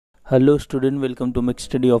Hello student, welcome to Mech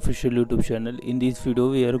Study official YouTube channel. In this video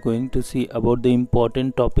we are going to see about the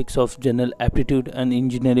important topics of general aptitude and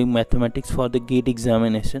engineering mathematics for the GATE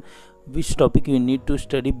examination. Which topic you need to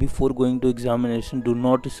study before going to examination. Do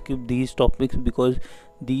not skip these topics because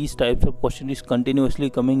these types of question is continuously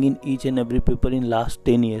coming in each and every paper in last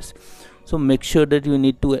 10 years. So make sure that you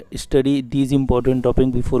need to study these important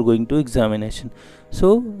topics before going to examination.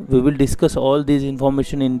 So we will discuss all this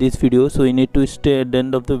information in this video, so you need to stay at the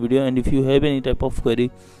end of the video. And if you have any type of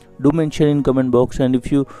query, do mention in comment box, and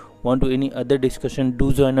if you want to any other discussion,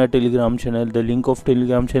 do join our Telegram channel. The link of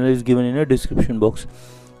Telegram channel is given in a description box.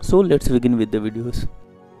 So let's begin with the videos.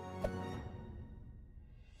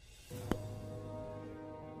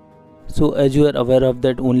 So as you are aware of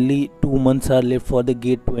that, only 2 months are left for the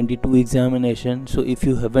GATE 22 examination. So if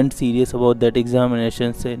you haven't serious about that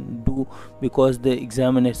examination, then do, because the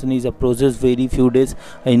examination is a process very few days.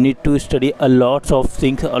 I need to study a lot of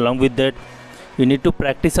things. Along with that, you need to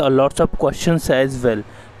practice a lot of questions as well.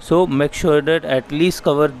 So make sure that at least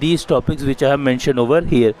cover these topics which I have mentioned over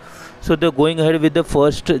here. So they're going ahead with the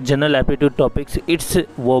first general aptitude topics. It's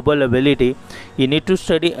verbal ability. You need to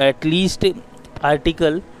study at least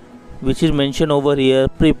article which is mentioned over here,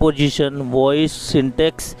 preposition, voice,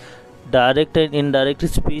 syntax, direct and indirect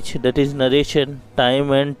speech, that is narration, time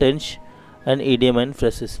and tense, and idiom and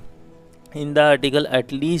phrases. In the article,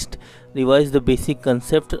 at least revise the basic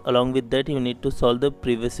concept. Along with that, you need to solve the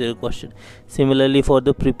previous year question. Similarly, for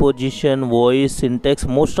the preposition, voice, syntax,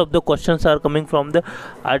 most of the questions are coming from the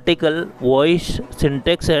article, voice,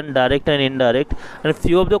 syntax, and direct and indirect, and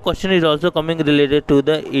few of the question is also coming related to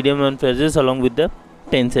the idiom and phrases along with the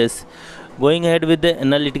tenses. Going ahead with the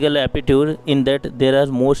analytical aptitude, in that there are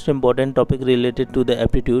most important topic related to the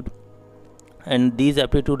aptitude, and these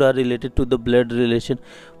aptitude are related to the blood relation.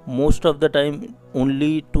 Most of the time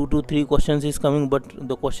only 2 to 3 questions is coming, but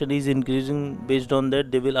the question is increasing. Based on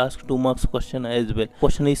that, they will ask 2 marks question as well.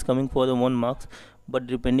 Question is coming for the 1 marks, but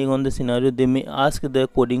depending on the scenario, they may ask the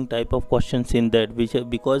coding type of questions in that, which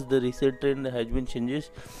because the research trend has been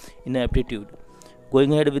changes in aptitude.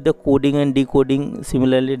 Going ahead with the coding and decoding,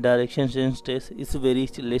 similarly directions and test is very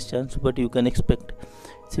less chance, but you can expect.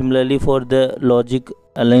 Similarly for the logic,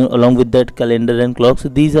 along with that calendar and clocks,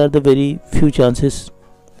 these are the very few chances.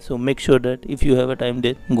 So make sure that if you have a time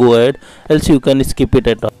there, go ahead, else you can skip it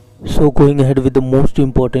at all. So going ahead with the most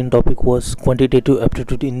important topic was quantitative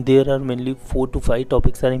aptitude. In there are mainly 4 to 5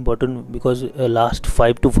 topics are important, because last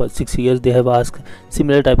 5 to 6 years they have asked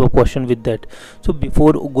similar type of question with that. So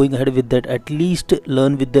before going ahead with that, at least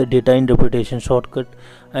learn with the data interpretation shortcut,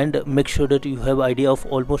 and make sure that you have idea of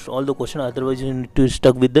almost all the question, otherwise you need to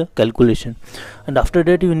stuck with the calculation. And after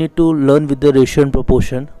that, you need to learn with the ratio and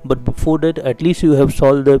proportion, but before that at least you have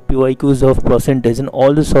solved the PYQs of percentage and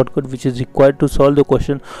all the shortcut which is required to solve the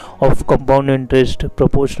question of compound interest,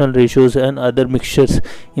 proportional ratios, and other mixtures.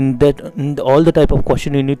 In that, in all the type of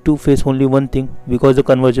question, you need to face only one thing, because the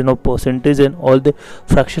conversion of percentage and all the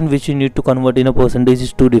fraction which you need to convert in a percentage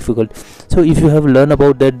is too difficult. So if you have learned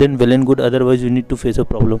about that, then well and good, otherwise you need to face a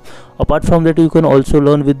problem. Apart from that, you can also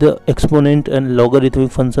learn with the exponent and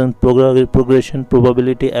logarithmic function, progression,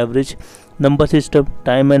 probability, average, number system,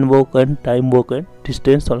 time and work, and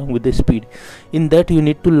distance, along with the speed. In that, you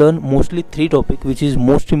need to learn mostly 3 topics which is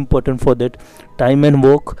most important for that: time and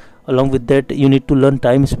work. Along with that, you need to learn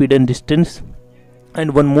time, speed, and distance,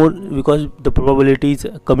 and one more, because the probability is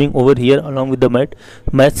coming over here along with the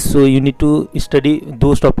maths. So you need to study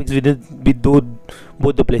those topics with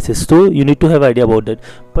both the places. So you need to have idea about that.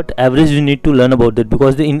 But average, you need to learn about that,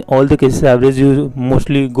 because in all the cases average you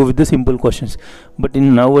mostly go with the simple questions, but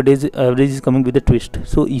in nowadays average is coming with a twist.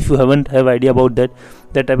 So if you haven't have idea about that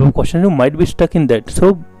type of question, you might be stuck in that.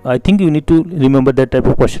 So I think you need to remember that type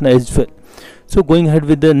of question as well. So going ahead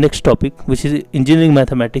with the next topic, which is engineering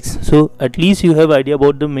mathematics. So at least you have idea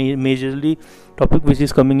about the majorly topic which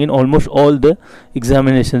is coming in almost all the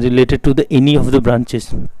examinations related to the any of the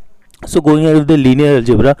branches. So going ahead with the linear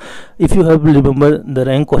algebra, if you have remember, the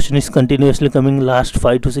rank question is continuously coming last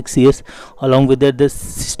 5 to 6 years. Along with that, the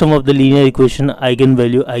system of the linear equation,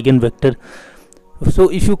 eigenvalue, eigenvector. So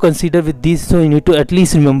if you consider with these, so you need to at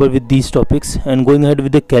least remember with these topics. And going ahead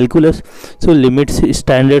with the calculus, so limits,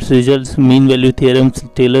 standards, results, mean value theorems,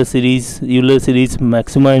 Taylor series, Euler series,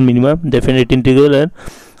 maxima and minima, definite integral, and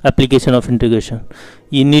application of integration.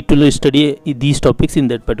 You need to study these topics in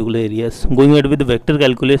that particular areas. Going ahead with the vector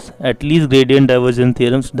calculus, at least gradient divergence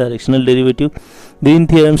theorems, directional derivative, Green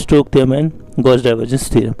theorem, Stokes theorem, and Gauss divergence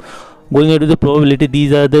theorem. Going ahead to the probability,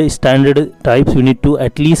 these are the standard types. You need to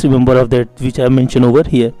at least remember of that, which I mentioned over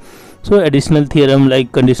here. So additional theorem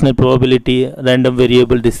like conditional probability, random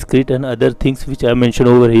variable, discrete, and other things which I mentioned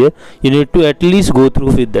over here, you need to at least go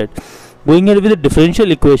through with that. Going ahead with the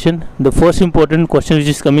differential equation, the first important question which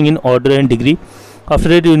is coming in order and degree. After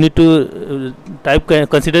that, you need to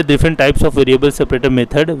consider different types of variable separator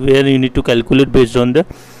method, where you need to calculate based on the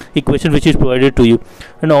equation which is provided to you,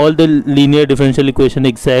 and all the linear differential equation,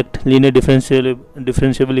 exact linear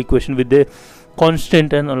differentiable equation with the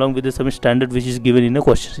constant, and along with the some standard which is given in a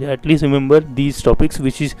question. At least remember these topics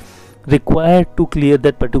which is required to clear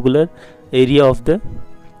that particular area of the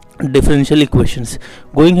differential equations.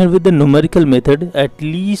 Going ahead with the numerical method, at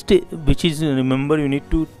least which is, remember, you need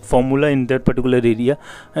to formula in that particular area,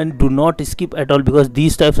 and do not skip at all, because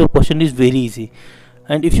these types of question is very easy.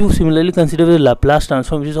 And if you similarly consider the Laplace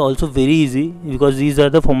transform, which is also very easy, because these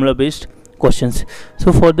are the formula based questions.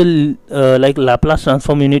 So for the like Laplace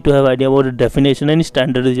transform, you need to have idea about the definition and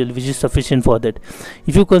standard result, which is sufficient for that.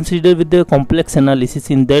 If you consider with the complex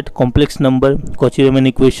analysis, in that complex number, Cauchy-Riemann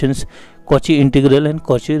equations, Cauchy integral, and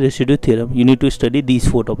Cauchy residue theorem, you need to study these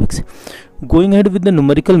 4 topics. Going ahead with the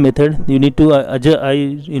numerical method, you need to I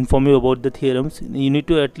inform you about the theorems. You need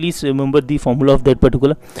to at least remember the formula of that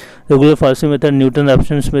particular regular Farsi method,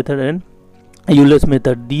 Newton-Raphson's method, and Euler's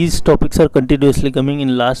method. These topics are continuously coming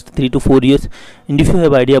in last 3 to 4 years, and if you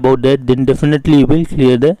have idea about that, then definitely you will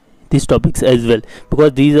clear these topics as well,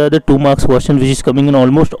 because these are the 2 marks question which is coming in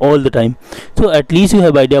almost all the time. So at least you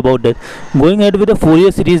have idea about that. Going ahead with the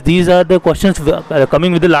 4-year series, these are the questions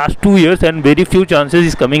coming with the last 2 years, and very few chances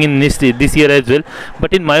is coming in this year as well.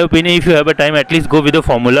 But in my opinion, if you have a time, at least go with the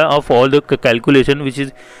formula of all the calculation which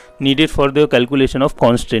is needed for the calculation of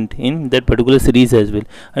constant in that particular series as well,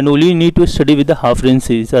 and only you need to study with the half range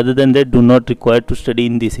series. Other than that, do not require to study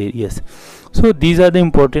in these areas. So these are the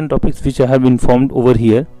important topics which I have informed over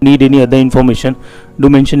here. Need any other information, do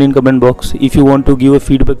mention in comment box. If you want to give a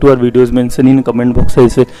feedback to our videos, mention in comment box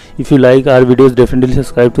as well. If you like our videos, definitely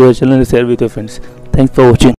subscribe to our channel and share with your friends. Thanks for watching.